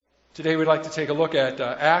Today we'd like to take a look at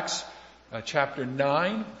Acts chapter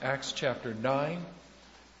 9. Acts chapter 9.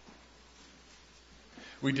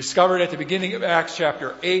 We discovered at the beginning of Acts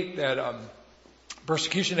chapter 8 that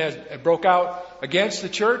persecution had broke out against the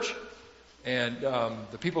church, and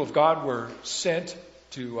the people of God were sent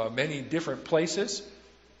to many different places.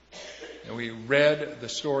 And we read the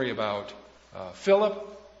story about Philip,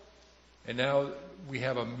 and now we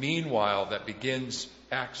have a meanwhile that begins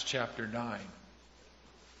Acts chapter 9.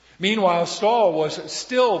 Meanwhile, Saul was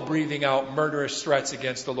still breathing out murderous threats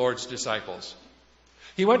against the Lord's disciples.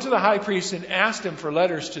 He went to the high priest and asked him for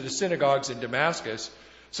letters to the synagogues in Damascus,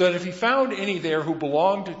 so that if he found any there who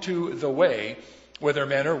belonged to the way, whether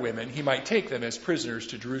men or women, he might take them as prisoners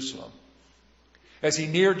to Jerusalem. As he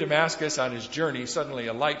neared Damascus on his journey, suddenly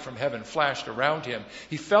a light from heaven flashed around him.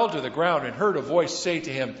 He fell to the ground and heard a voice say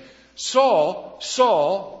to him, "Saul,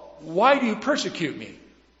 Saul, why do you persecute me?"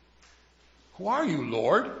 "Who are you,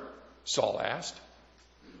 Lord?" Saul asked.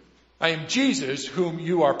 "I am Jesus whom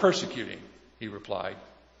you are persecuting," he replied.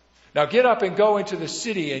 "Now get up and go into the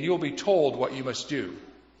city, and you'll be told what you must do."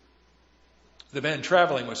 The men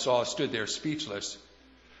traveling with Saul stood there speechless.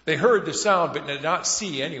 They heard the sound but did not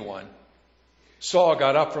see anyone. Saul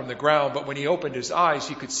got up from the ground, but when he opened his eyes,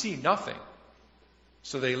 he could see nothing.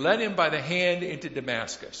 So they led him by the hand into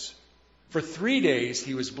Damascus. For 3 days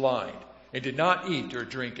he was blind and did not eat or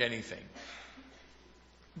drink anything.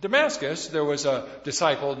 In Damascus, there was a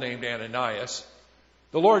disciple named Ananias.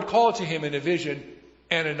 The Lord called to him in a vision,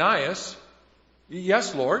 "Ananias?"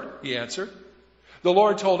 "Yes, Lord," he answered. The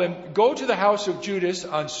Lord told him, "Go to the house of Judas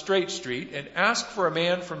on Straight Street and ask for a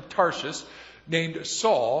man from Tarshish named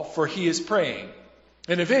Saul, for he is praying.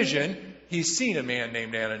 In a vision, he's seen a man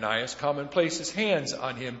named Ananias come and place his hands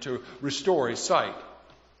on him to restore his sight."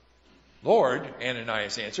 "Lord,"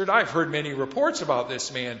 Ananias answered, "I've heard many reports about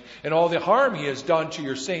this man and all the harm he has done to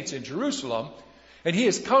your saints in Jerusalem. And he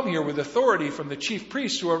has come here with authority from the chief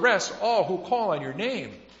priests to arrest all who call on your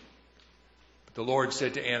name." But the Lord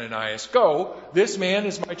said to Ananias, "Go, this man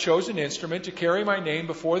is my chosen instrument to carry my name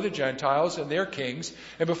before the Gentiles and their kings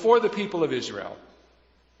and before the people of Israel.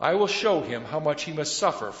 I will show him how much he must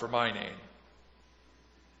suffer for my name."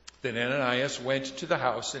 Then Ananias went to the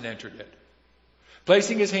house and entered it.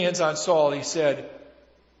 Placing his hands on Saul, he said,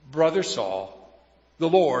 "Brother Saul, the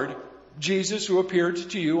Lord, Jesus, who appeared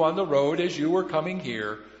to you on the road as you were coming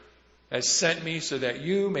here, has sent me so that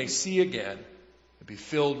you may see again and be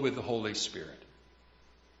filled with the Holy Spirit."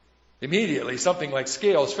 Immediately, something like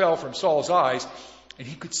scales fell from Saul's eyes, and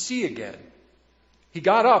he could see again. He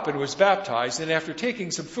got up and was baptized, and after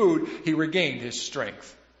taking some food, he regained his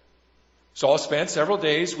strength. Saul spent several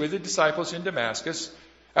days with the disciples in Damascus.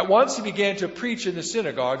 At once he began to preach in the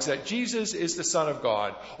synagogues that Jesus is the Son of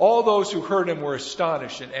God. All those who heard him were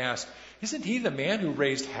astonished and asked, "Isn't he the man who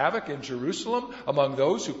raised havoc in Jerusalem among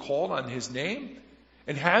those who called on his name?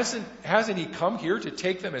 And hasn't he come here to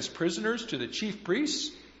take them as prisoners to the chief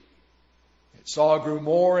priests?" Yet Saul grew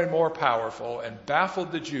more and more powerful and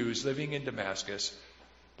baffled the Jews living in Damascus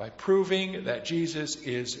by proving that Jesus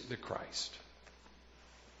is the Christ.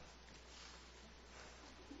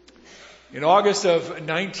 In August of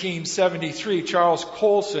 1973, Charles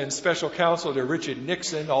Colson, special counsel to Richard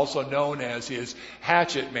Nixon, also known as his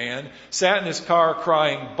hatchet man, sat in his car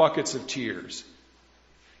crying buckets of tears.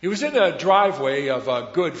 He was in the driveway of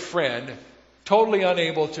a good friend, totally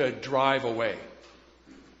unable to drive away.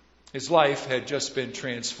 His life had just been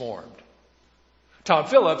transformed. Tom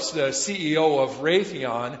Phillips, the CEO of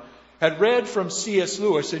Raytheon, had read from C.S.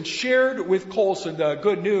 Lewis and shared with Colson the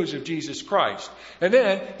good news of Jesus Christ. And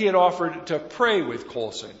then he had offered to pray with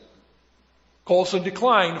Colson. Colson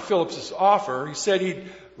declined Phillips' offer. He said he'd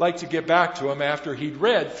like to get back to him after he'd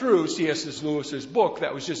read through C.S. Lewis's book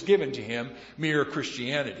that was just given to him, Mere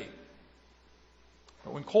Christianity.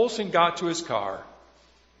 But when Colson got to his car,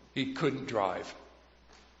 he couldn't drive.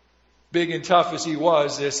 Big and tough as he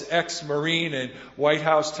was, this ex-Marine and White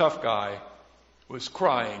House tough guy was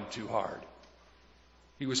crying too hard.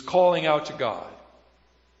 He was calling out to God.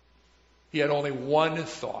 He had only one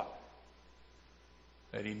thought,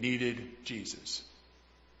 that he needed Jesus.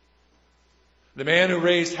 The man who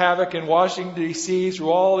raised havoc in Washington, D.C.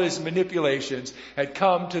 through all his manipulations had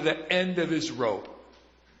come to the end of his rope.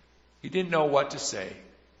 He didn't know what to say.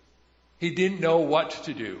 He didn't know what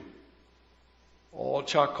to do. All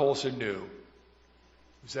Chuck Colson knew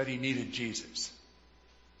was that he needed Jesus.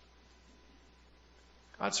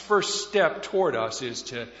 God's first step toward us is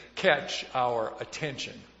to catch our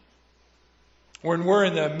attention. When we're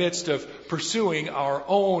in the midst of pursuing our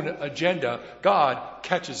own agenda, God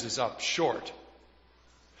catches us up short.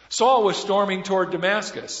 Saul was storming toward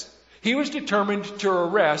Damascus. He was determined to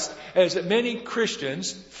arrest as many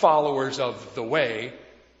Christians, followers of the way,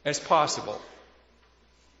 as possible.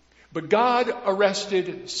 But God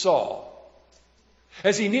arrested Saul.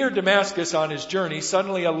 As he neared Damascus on his journey,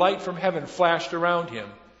 suddenly a light from heaven flashed around him.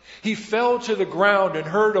 He fell to the ground and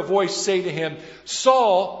heard a voice say to him,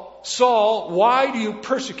 "Saul, Saul, why do you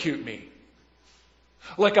persecute me?"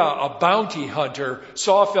 Like a bounty hunter,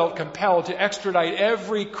 Saul felt compelled to extradite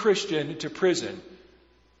every Christian to prison.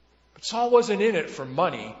 But Saul wasn't in it for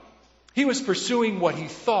money. He was pursuing what he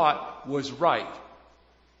thought was right.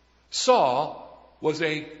 Saul was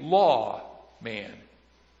a law man.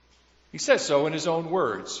 He says so in his own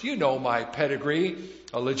words. "You know my pedigree.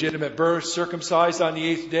 A legitimate birth, circumcised on the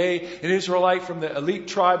 8th day, an Israelite from the elite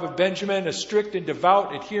tribe of Benjamin, a strict and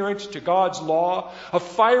devout adherent to God's law, a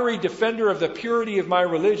fiery defender of the purity of my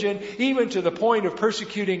religion, even to the point of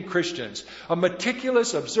persecuting Christians, a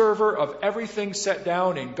meticulous observer of everything set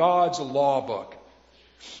down in God's law book."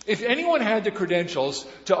 If anyone had the credentials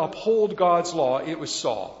to uphold God's law, it was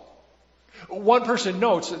Saul. One person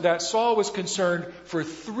notes that Saul was concerned for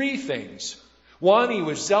 3 things. 1, he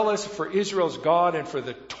was zealous for Israel's God and for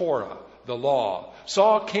the Torah, the law.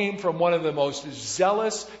 Saul came from one of the most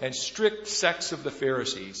zealous and strict sects of the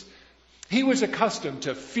Pharisees. He was accustomed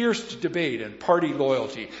to fierce debate and party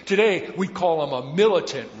loyalty. Today, we call him a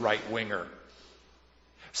militant right-winger.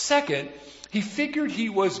 2nd, he figured he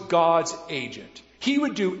was God's agent. He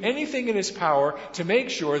would do anything in his power to make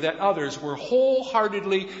sure that others were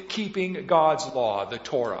wholeheartedly keeping God's law, the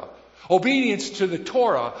Torah. Obedience to the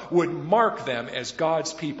Torah would mark them as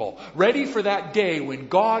God's people, ready for that day when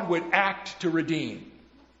God would act to redeem.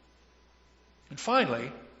 And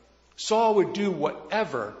finally, Saul would do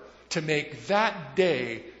whatever to make that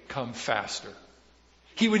day come faster.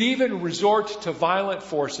 He would even resort to violent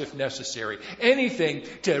force if necessary. Anything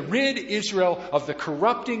to rid Israel of the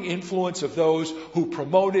corrupting influence of those who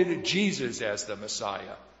promoted Jesus as the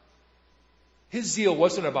Messiah. His zeal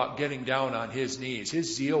wasn't about getting down on his knees.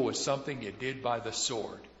 His zeal was something you did by the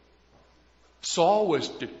sword. Saul was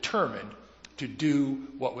determined to do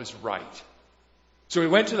what was right. So he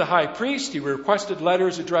went to the high priest. He requested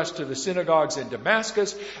letters addressed to the synagogues in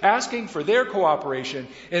Damascus, asking for their cooperation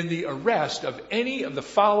in the arrest of any of the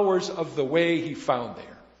followers of the way he found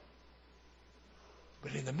there.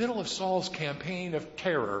 But in the middle of Saul's campaign of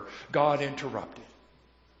terror, God interrupted.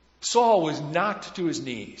 Saul was knocked to his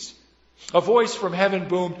knees. A voice from heaven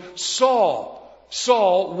boomed, "Saul,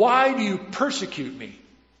 Saul, why do you persecute me?"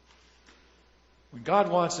 When God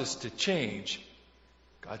wants us to change,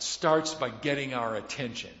 God starts by getting our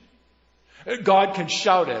attention. God can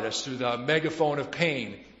shout at us through the megaphone of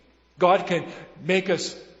pain. God can make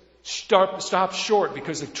us stop short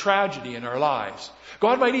because of tragedy in our lives.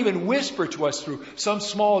 God might even whisper to us through some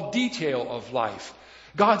small detail of life.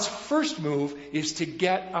 God's first move is to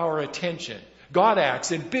get our attention. God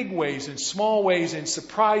acts in big ways, in small ways, in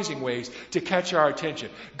surprising ways to catch our attention.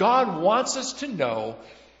 God wants us to know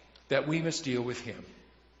that we must deal with Him.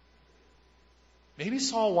 Maybe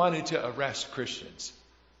Saul wanted to arrest Christians.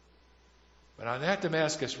 But on that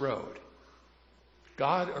Damascus road,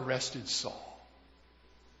 God arrested Saul.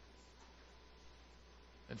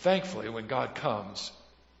 And thankfully, when God comes,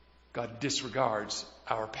 God disregards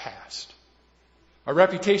our past. Our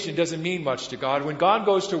reputation doesn't mean much to God. When God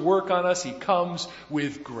goes to work on us, He comes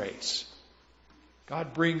with grace.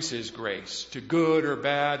 God brings His grace to good or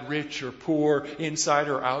bad, rich or poor,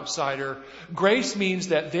 insider or outsider. Grace means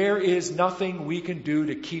that there is nothing we can do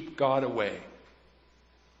to keep God away.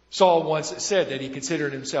 Saul once said that he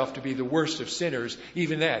considered himself to be the worst of sinners.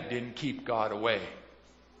 Even that didn't keep God away.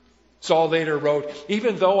 Saul later wrote,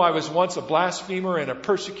 "Even though I was once a blasphemer and a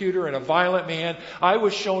persecutor and a violent man, I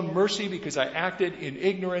was shown mercy because I acted in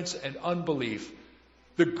ignorance and unbelief.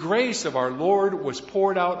 The grace of our Lord was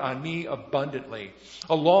poured out on me abundantly,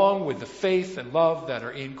 along with the faith and love that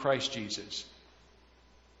are in Christ Jesus."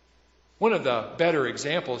 One of the better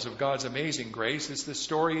examples of God's amazing grace is the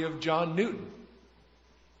story of John Newton.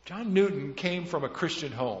 John Newton came from a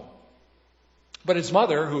Christian home. But his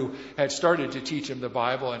mother, who had started to teach him the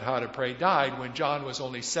Bible and how to pray, died when John was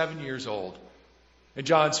only 7 years old. And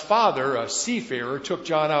John's father, a seafarer, took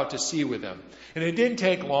John out to sea with him. And it didn't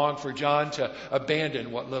take long for John to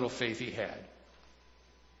abandon what little faith he had.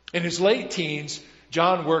 In his late teens,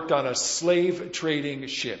 John worked on a slave trading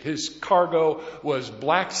ship. His cargo was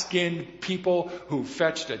black-skinned people who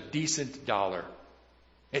fetched a decent dollar.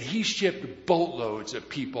 And he shipped boatloads of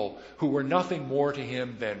people who were nothing more to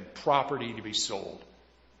him than property to be sold.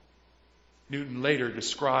 Newton later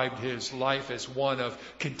described his life as one of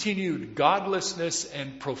continued godlessness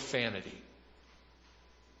and profanity.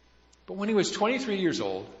 But when he was 23 years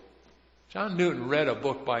old, John Newton read a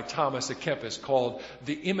book by Thomas à Kempis called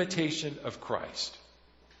The Imitation of Christ.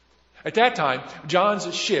 At that time,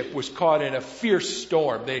 John's ship was caught in a fierce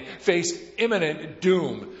storm. They faced imminent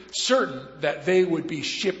doom, certain that they would be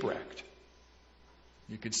shipwrecked.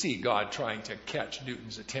 You could see God trying to catch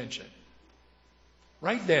Newton's attention.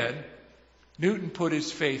 Right then, Newton put his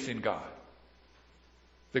faith in God.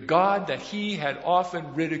 The God that he had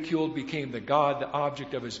often ridiculed became the God, the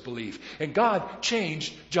object of his belief. And God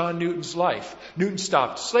changed John Newton's life. Newton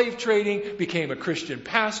stopped slave trading, became a Christian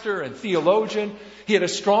pastor and theologian. He had a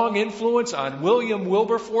strong influence on William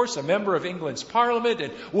Wilberforce, a member of England's Parliament,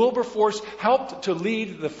 and Wilberforce helped to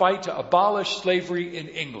lead the fight to abolish slavery in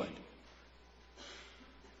England.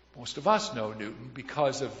 Most of us know Newton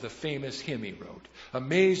because of the famous hymn he wrote.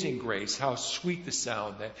 Amazing grace, how sweet the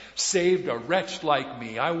sound that saved a wretch like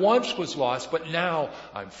me. I once was lost, but now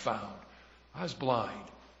I'm found. I was blind,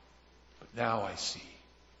 but now I see.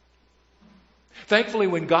 Thankfully,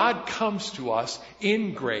 when God comes to us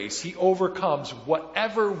in grace, He overcomes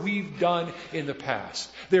whatever we've done in the past.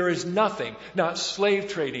 There is nothing, not slave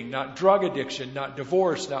trading, not drug addiction, not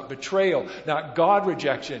divorce, not betrayal, not God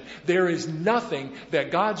rejection. There is nothing that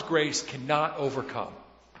God's grace cannot overcome.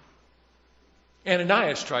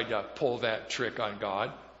 Ananias tried to pull that trick on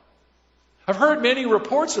God. I've heard many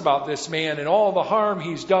reports about this man and all the harm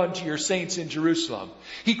he's done to your saints in Jerusalem.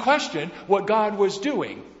 He questioned what God was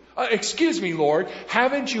doing. Excuse me, Lord,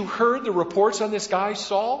 haven't you heard the reports on this guy,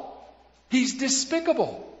 Saul? He's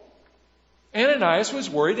despicable. Ananias was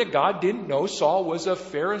worried that God didn't know Saul was a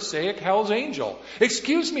Pharisaic hell's angel.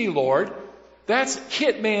 Excuse me, Lord, that's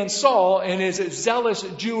hitman Saul and his zealous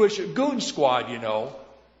Jewish goon squad, you know.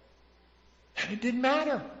 And it didn't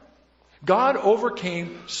matter. God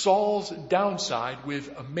overcame Saul's downside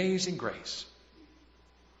with amazing grace.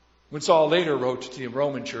 When Saul later wrote to the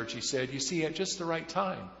Roman church, he said, you see, at just the right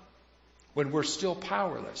time, when we're still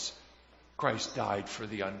powerless, Christ died for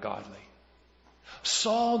the ungodly.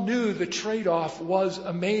 Saul knew the trade-off was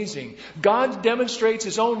amazing. God demonstrates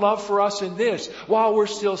His own love for us in this. While we're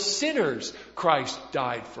still sinners, Christ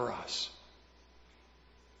died for us.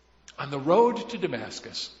 On the road to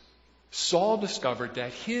Damascus, Saul discovered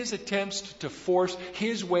that his attempts to force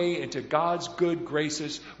his way into God's good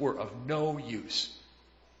graces were of no use.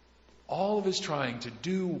 All of his trying to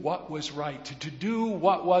do what was right, to do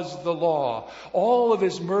what was the law, all of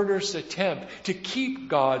his murderous attempt to keep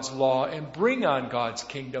God's law and bring on God's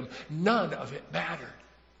kingdom, none of it mattered.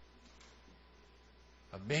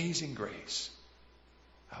 Amazing grace.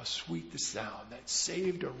 How sweet the sound that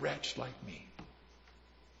saved a wretch like me.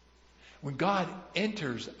 When God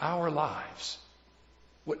enters our lives,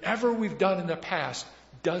 whatever we've done in the past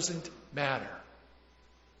doesn't matter.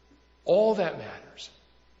 All that matters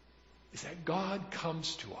is that God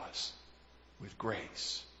comes to us with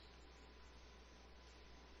grace.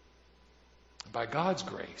 And by God's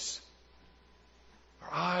grace, our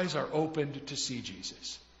eyes are opened to see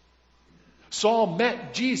Jesus. Saul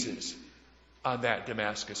met Jesus on that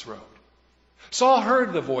Damascus road. Saul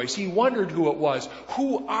heard the voice. He wondered who it was.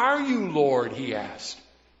 Who are you, Lord? He asked.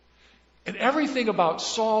 And everything about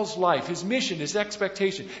Saul's life, his mission, his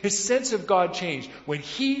expectation, his sense of God changed when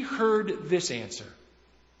he heard this answer.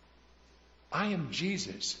 I am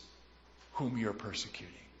Jesus, whom you're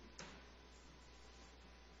persecuting.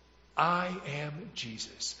 I am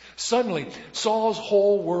Jesus. Suddenly, Saul's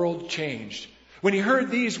whole world changed. When he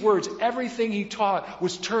heard these words, everything he taught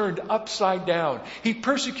was turned upside down. He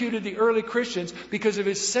persecuted the early Christians because of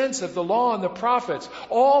his sense of the law and the prophets.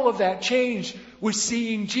 All of that changed with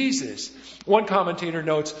seeing Jesus. One commentator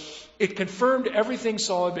notes, it confirmed everything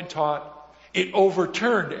Saul had been taught. It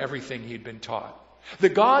overturned everything he'd been taught. The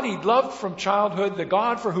God he'd loved from childhood, the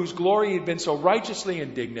God for whose glory he'd been so righteously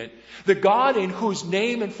indignant, the God in whose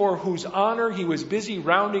name and for whose honor he was busy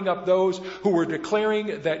rounding up those who were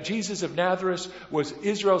declaring that Jesus of Nazareth was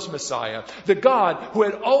Israel's Messiah, the God who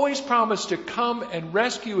had always promised to come and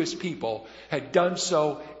rescue His people, had done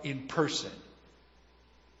so in person,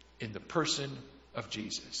 in the person of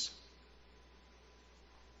Jesus.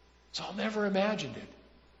 Saul never imagined it.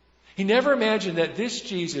 He never imagined that this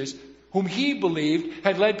Jesus, whom he believed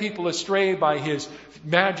had led people astray by his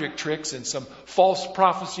magic tricks and some false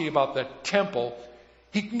prophecy about the temple,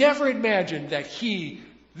 he never imagined that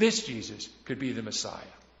this Jesus, could be the Messiah.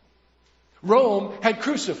 Rome had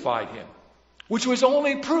crucified him, which was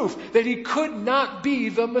only proof that he could not be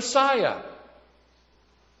the Messiah.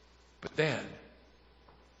 But then,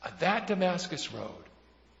 on that Damascus road,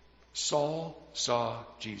 Saul saw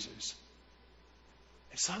Jesus.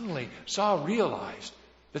 And suddenly, Saul realized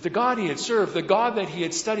That the God he had served, the God that he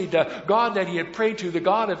had studied, the God that he had prayed to, the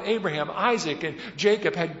God of Abraham, Isaac, and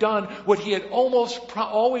Jacob had done what he had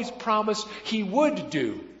always promised he would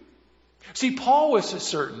do. See, Paul was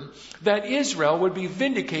certain that Israel would be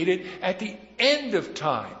vindicated at the end of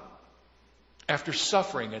time after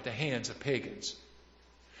suffering at the hands of pagans.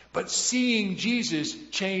 But seeing Jesus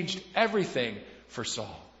changed everything for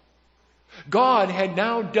Saul. God had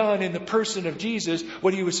now done in the person of Jesus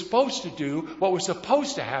what he was supposed to do, what was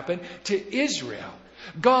supposed to happen to Israel.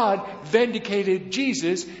 God vindicated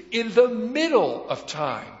Jesus in the middle of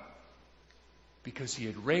time because he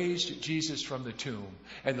had raised Jesus from the tomb.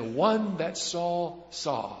 And the one that Saul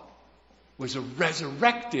saw was a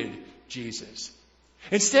resurrected Jesus.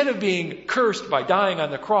 Instead of being cursed by dying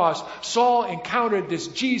on the cross, Saul encountered this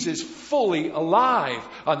Jesus fully alive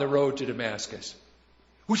on the road to Damascus.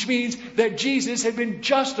 Which means that Jesus had been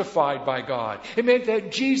justified by God. It meant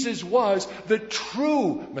that Jesus was the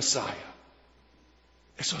true Messiah.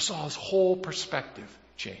 And so Saul's whole perspective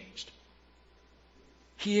changed.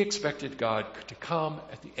 He expected God to come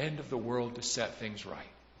at the end of the world to set things right.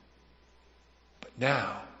 But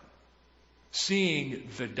now, seeing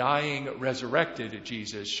the dying, resurrected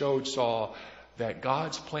Jesus showed Saul that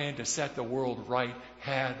God's plan to set the world right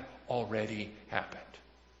had already happened.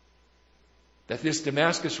 That this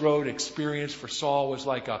Damascus Road experience for Saul was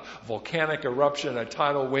like a volcanic eruption, a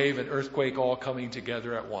tidal wave, an earthquake all coming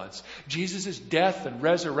together at once. Jesus' death and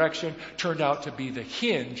resurrection turned out to be the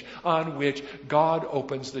hinge on which God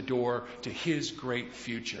opens the door to his great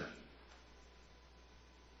future.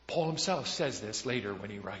 Paul himself says this later when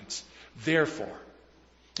he writes, "Therefore,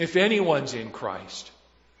 if anyone's in Christ,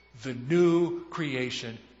 the new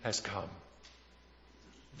creation has come.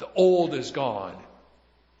 The old is gone.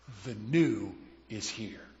 The new is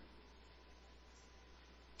here."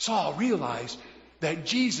 Saul realized that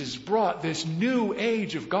Jesus brought this new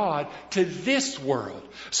age of God to this world.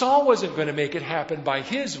 Saul wasn't going to make it happen by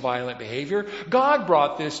his violent behavior. God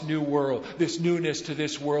brought this new world, this newness to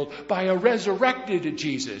this world by a resurrected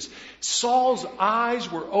Jesus. Saul's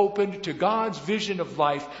eyes were opened to God's vision of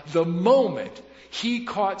life the moment he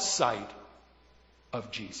caught sight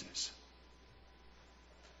of Jesus.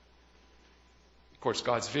 Of course,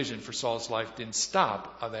 God's vision for Saul's life didn't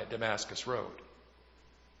stop on that Damascus road.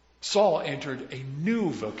 Saul entered a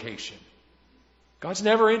new vocation. God's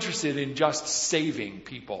never interested in just saving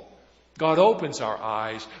people. God opens our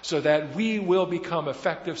eyes so that we will become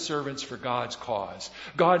effective servants for God's cause.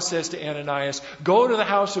 God says to Ananias, "Go to the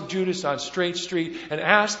house of Judas on Straight Street and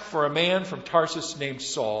ask for a man from Tarsus named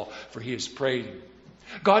Saul, for he has prayed."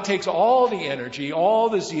 God takes all the energy, all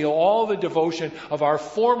the zeal, all the devotion of our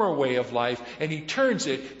former way of life, and he turns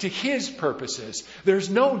it to his purposes. There's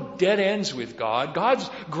no dead ends with God. God's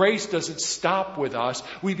grace doesn't stop with us.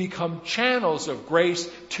 We become channels of grace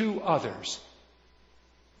to others.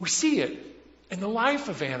 We see it in the life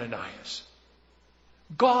of Ananias.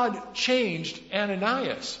 God changed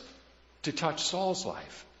Ananias to touch Saul's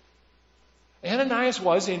life. Ananias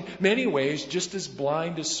was in many ways just as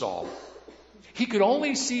blind as Saul. He could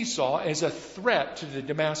only see Saul as a threat to the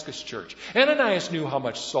Damascus church. Ananias knew how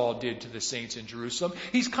much Saul did to the saints in Jerusalem.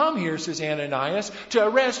 "He's come here," says Ananias, "to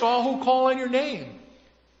arrest all who call on your name."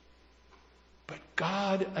 But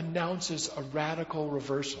God announces a radical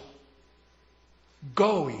reversal.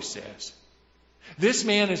 "Go," he says. "This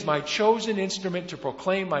man is my chosen instrument to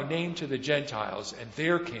proclaim my name to the Gentiles and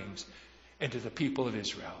their kings and to the people of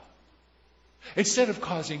Israel." Instead of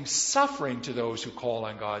causing suffering to those who call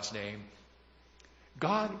on God's name,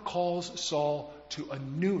 God calls Saul to a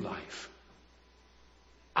new life.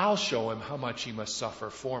 "I'll show him how much he must suffer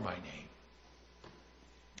for my name."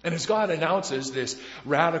 And as God announces this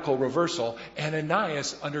radical reversal,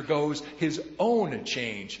 Ananias undergoes his own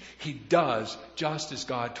change. He does just as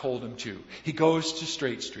God told him to. He goes to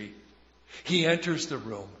Straight Street. He enters the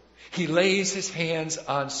room. He lays his hands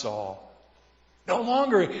on Saul. No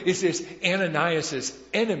longer is this Ananias'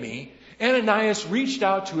 enemy. Ananias reached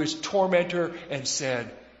out to his tormentor and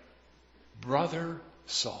said, "Brother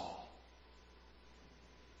Saul."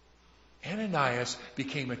 Ananias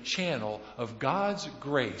became a channel of God's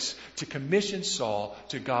grace to commission Saul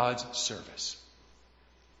to God's service.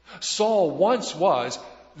 Saul once was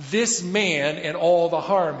this man and all the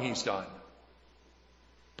harm he's done.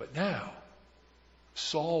 But now,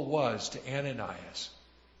 Saul was to Ananias,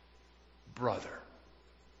 brother,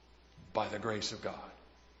 by the grace of God.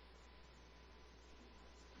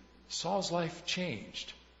 Saul's life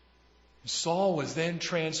changed. Saul was then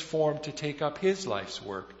transformed to take up his life's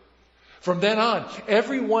work. From then on,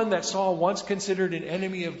 everyone that Saul once considered an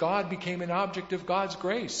enemy of God became an object of God's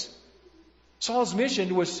grace. Saul's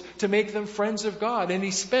mission was to make them friends of God, and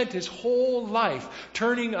he spent his whole life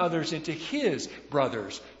turning others into his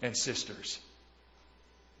brothers and sisters.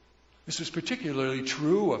 This was particularly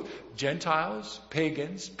true of Gentiles,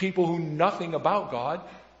 pagans, people who knew nothing about God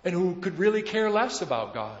and who could really care less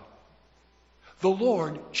about God. The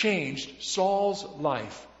Lord changed Saul's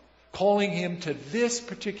life, calling him to this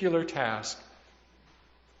particular task.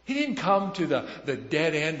 He didn't come to the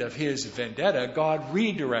dead end of his vendetta. God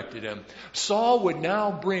redirected him. Saul would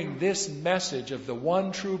now bring this message of the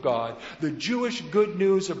one true God, the Jewish good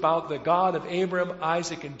news about the God of Abraham,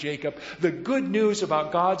 Isaac, and Jacob, the good news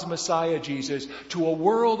about God's Messiah, Jesus, to a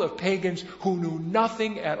world of pagans who knew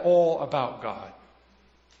nothing at all about God.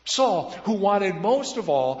 Saul, who wanted most of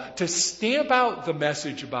all to stamp out the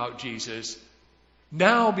message about Jesus,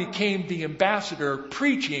 now became the ambassador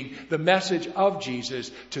preaching the message of Jesus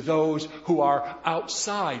to those who are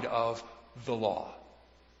outside of the law.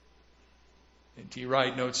 And T.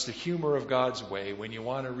 Wright notes the humor of God's way. When you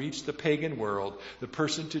want to reach the pagan world, the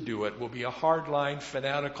person to do it will be a hardline,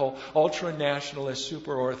 fanatical, ultra-nationalist,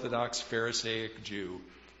 super-Orthodox, Pharisaic Jew.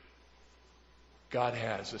 God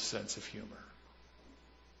has a sense of humor.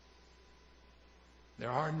 There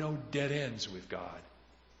are no dead ends with God.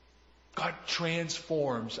 God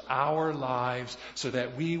transforms our lives so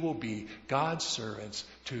that we will be God's servants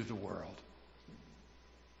to the world.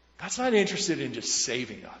 God's not interested in just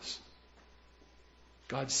saving us.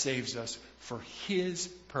 God saves us for His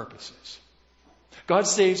purposes. God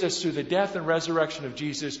saves us through the death and resurrection of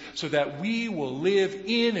Jesus so that we will live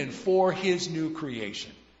in and for His new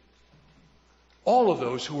creation. All of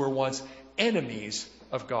those who were once enemies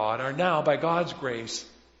of God are now, by God's grace,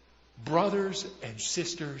 brothers and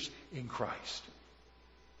sisters in Christ.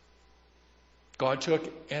 God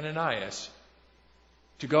took Ananias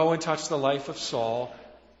to go and touch the life of Saul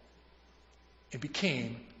and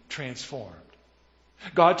became transformed.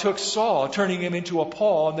 God took Saul, turning him into a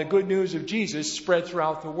Paul, and the good news of Jesus spread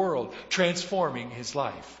throughout the world, transforming his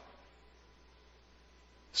life.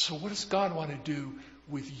 So what does God want to do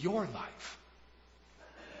with your life?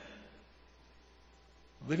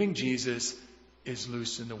 Living Jesus is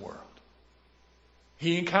loose in the world.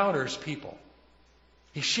 He encounters people.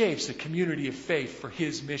 He shapes a community of faith for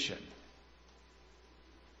His mission.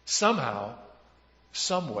 Somehow,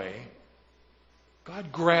 some way,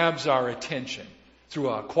 God grabs our attention through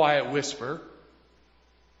a quiet whisper,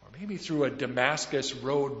 or maybe through a Damascus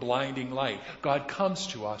road blinding light. God comes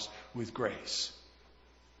to us with grace.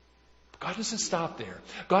 God doesn't stop there.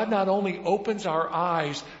 God not only opens our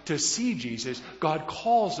eyes to see Jesus, God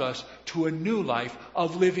calls us to a new life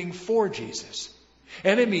of living for Jesus.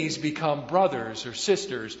 Enemies become brothers or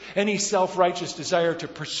sisters. Any self-righteous desire to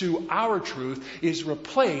pursue our truth is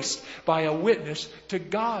replaced by a witness to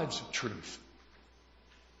God's truth.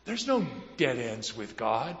 There's no dead ends with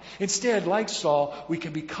God. Instead, like Saul, we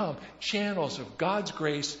can become channels of God's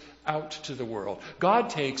grace out to the world.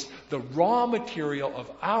 God takes the raw material of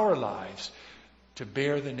our lives to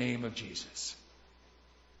bear the name of Jesus.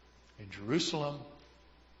 In Jerusalem,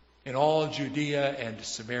 in all Judea and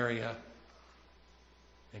Samaria,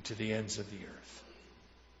 and to the ends of the earth.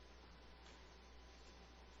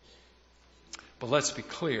 But let's be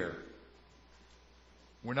clear.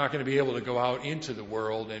 We're not going to be able to go out into the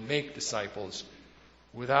world and make disciples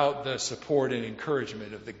without the support and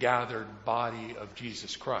encouragement of the gathered body of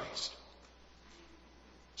Jesus Christ.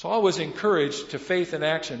 Saul was encouraged to faith and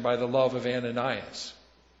action by the love of Ananias.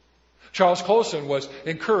 Charles Colson was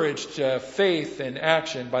encouraged to faith and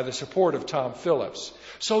action by the support of Tom Phillips.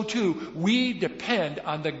 So too, we depend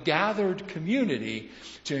on the gathered community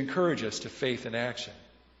to encourage us to faith and action.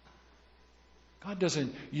 God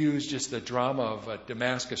doesn't use just the drama of a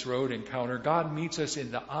Damascus Road encounter. God meets us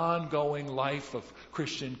in the ongoing life of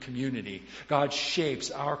Christian community. God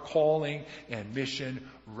shapes our calling and mission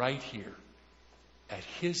right here at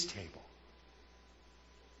His table.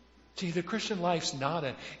 See, the Christian life's not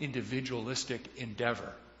an individualistic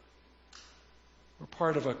endeavor. We're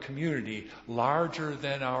part of a community larger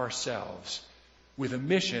than ourselves, with a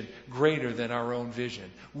mission greater than our own vision.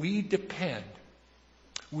 We depend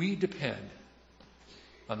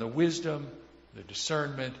on the wisdom, the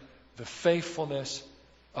discernment, the faithfulness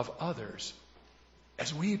of others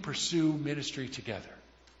as we pursue ministry together.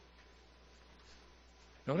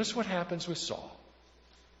 Notice what happens with Saul.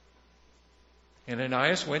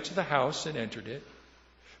 Ananias went to the house and entered it.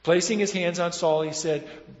 Placing his hands on Saul, he said,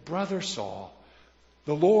 "Brother Saul,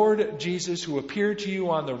 the Lord Jesus, who appeared to you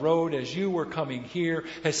on the road as you were coming here,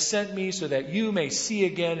 has sent me so that you may see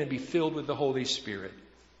again and be filled with the Holy Spirit."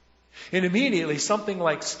 And immediately something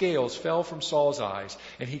like scales fell from Saul's eyes,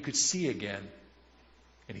 and he could see again.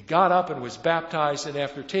 And he got up and was baptized, and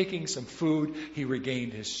after taking some food, he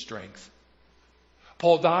regained his strength.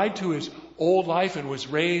 Paul died to his old life and was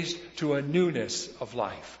raised to a newness of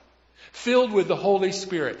life. Filled with the Holy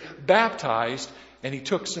Spirit, baptized, and he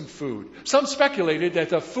took some food. Some speculated that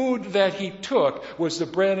the food that he took was the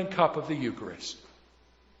bread and cup of the Eucharist.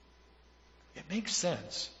 It makes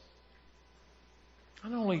sense.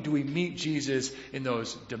 Not only do we meet Jesus in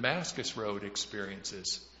those Damascus Road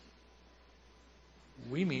experiences,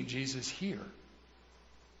 we meet Jesus here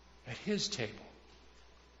at his table.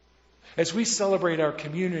 As we celebrate our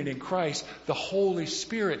communion in Christ, the Holy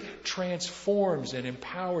Spirit transforms and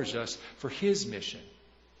empowers us for his mission.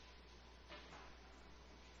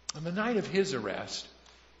 On the night of his arrest,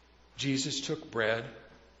 Jesus took bread,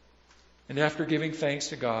 and after giving thanks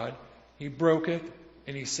to God, he broke it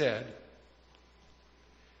and he said,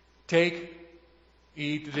 "Take,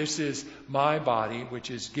 eat, this is my body which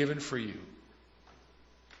is given for you.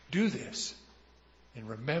 Do this in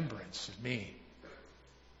remembrance of me."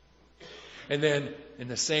 And then, in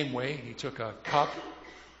the same way, he took a cup.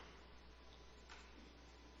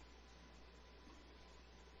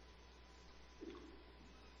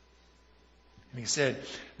 And he said,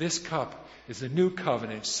 "This cup is a new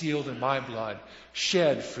covenant sealed in my blood,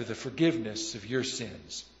 shed for the forgiveness of your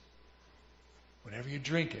sins. Whenever you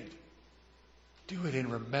drink it, do it in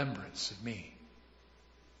remembrance of me."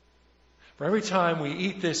 For every time we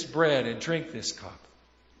eat this bread and drink this cup,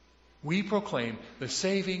 we proclaim the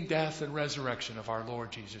saving death and resurrection of our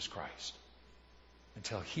Lord Jesus Christ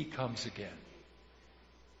until he comes again.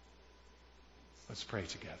 Let's pray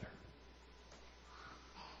together.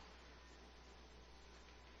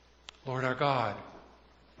 Lord our God,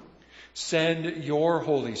 send your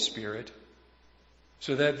Holy Spirit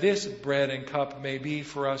so that this bread and cup may be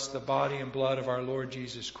for us the body and blood of our Lord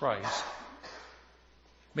Jesus Christ.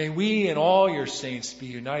 May we and all your saints be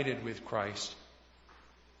united with Christ.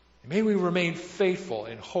 May we remain faithful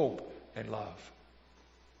in hope and love.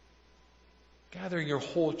 Gathering your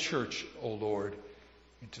whole church, O Lord,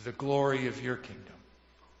 into the glory of your kingdom.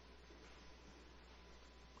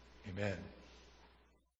 Amen.